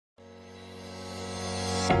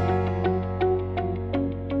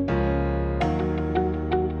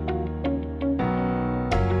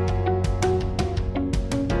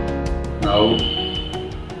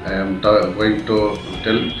going to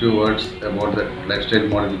tell few words about the lifestyle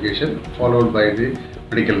modification followed by the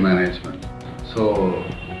medical management. So,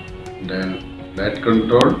 then diet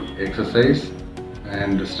control, exercise,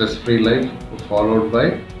 and stress-free life followed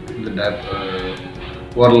by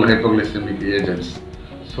the oral hypoglycemic agents.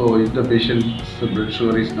 So, if the patient's blood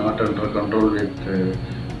sugar is not under control with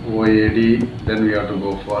OAD, then we have to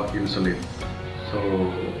go for insulin. So,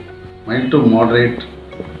 mild to moderate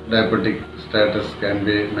diabetic status can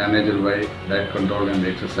be managed by diet control and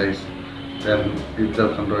exercise. Then, if the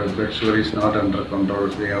blood sugar is not under control,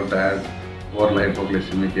 we have to add oral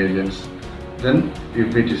hypoglycemic agents. Then,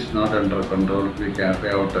 if it is not under control, we have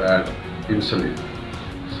to add insulin.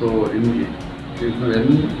 So,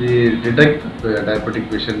 when we detect the diabetic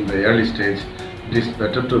patient in the early stage, it is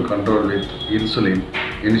better to control with insulin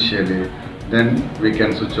initially. Then we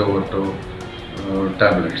can switch over to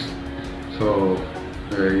tablets. So,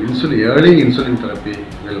 early insulin therapy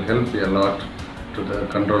will help a lot to the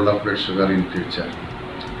control of blood sugar in future.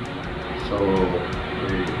 So,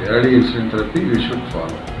 the early insulin therapy we should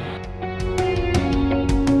follow.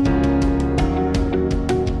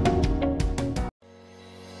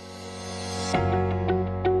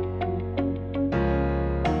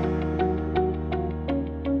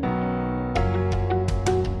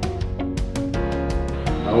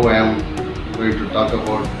 Now I am going to talk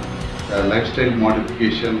about the lifestyle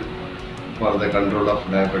modification for the control of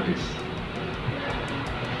diabetes.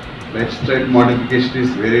 Lifestyle modification is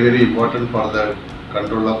very important for the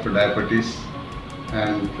control of diabetes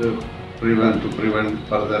and to prevent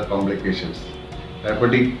further complications.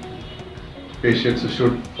 Diabetic patients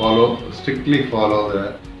should strictly follow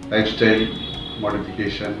the lifestyle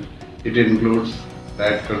modification. It includes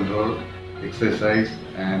diet control, exercise,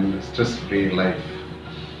 and stress-free life.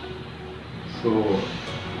 So,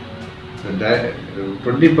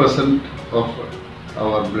 20% of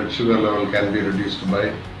our blood sugar level can be reduced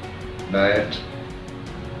by diet,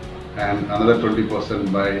 and another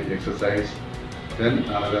 20% by exercise, then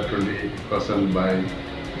another 20% by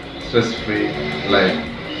stress-free life.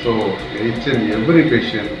 So, each and every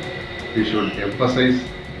patient, we should emphasize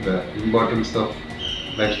the importance of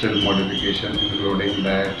lifestyle modification, including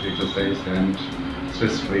diet, exercise, and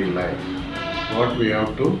stress-free life. What we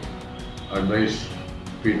have to advise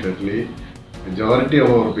repeatedly. Majority of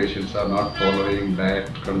our patients are not following diet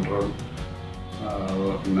control,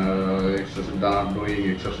 not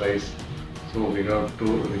doing exercise. So we have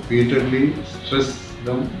to repeatedly stress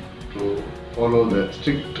them to follow the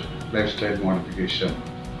strict lifestyle modification.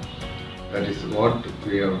 That is what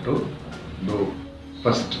we have to do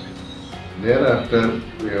first. Thereafter,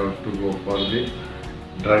 we have to go for the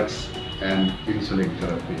drugs and insulin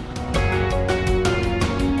therapy.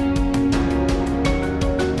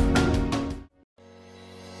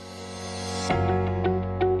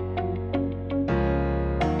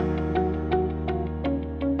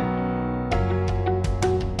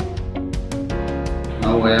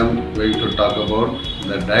 Now I am going to talk about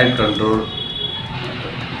the diet control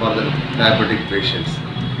for the diabetic patients.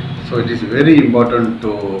 So it is very important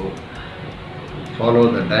to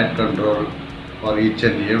follow the diet control for each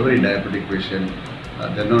and every diabetic patient.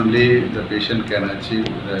 Then only the patient can achieve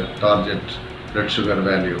the target blood sugar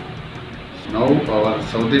value. Now our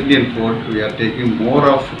South Indian food, we are taking more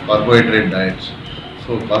of carbohydrate diet.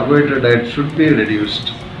 So carbohydrate diet should be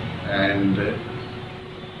reduced, and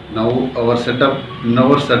now in our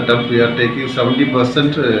setup we are taking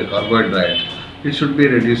 70% carbohydrate. It should be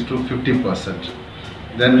reduced to 50%.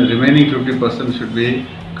 Then remaining 50% should be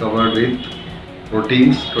covered with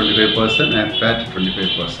proteins 25% and fat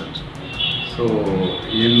 25%. So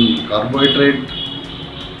in carbohydrate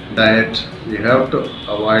diet we have to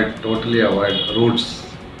totally avoid roots,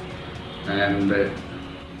 and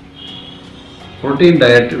protein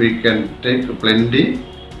diet we can take plenty,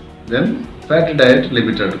 then fat diet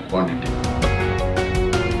limited quantity.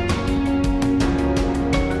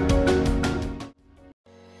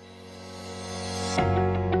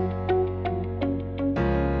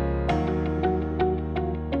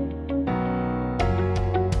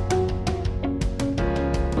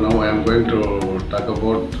 Now I am going to talk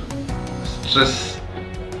about stress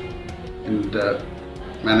in the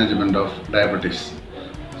management of diabetes.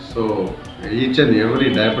 So each and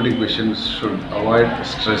every diabetic patient should avoid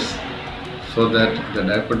stress, so that the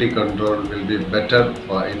diabetic control will be better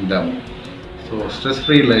in them. So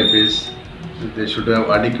stress-free life is, they should have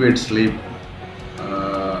adequate sleep,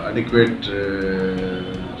 adequate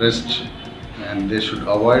rest, and they should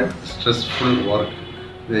avoid stressful work.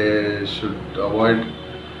 They should avoid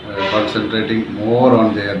concentrating more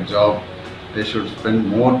on their job. They should spend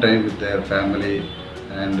more time with their family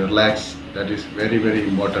and relax That is very very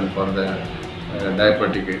important for the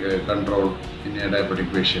diabetic control in a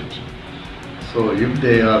diabetic patient. So if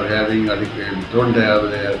they are having don't have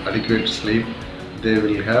their adequate sleep, they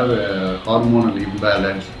will have a hormonal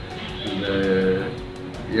imbalance. And,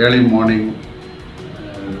 early morning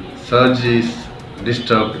surge is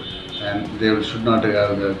disturbed, and they should not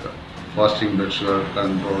have the fasting blood sugar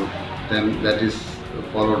control. Then that is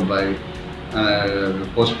followed by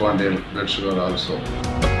postprandial blood sugar also.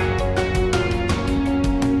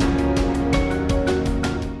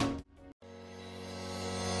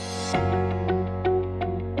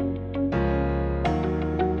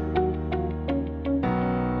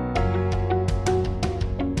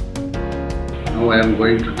 Now I am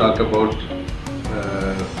going to talk about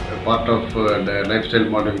a part of the lifestyle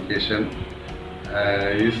modification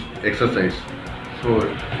is exercise. So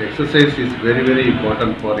exercise is very very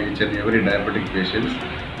important for each and every diabetic patients.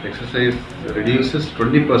 Exercise reduces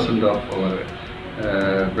 20% of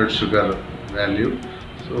our blood sugar value.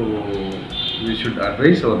 So we should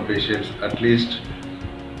advise our patients at least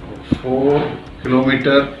 4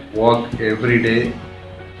 kilometer walk every day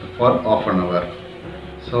for half an hour.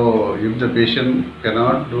 So if the patient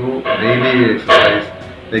cannot do daily exercise,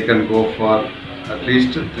 they can go for at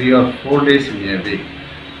least 3 or 4 days in a week.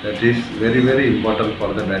 That is very very important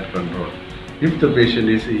for the diet control. If the patient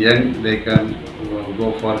is young, they can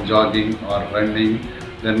go for jogging or running.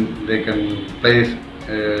 Then they can play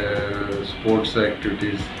sports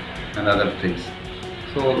activities and other things.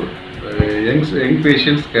 So young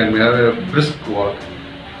patients can have a brisk walk.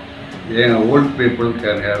 Old people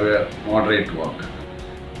can have a moderate walk.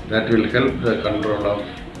 That will help the control of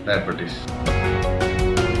diabetes.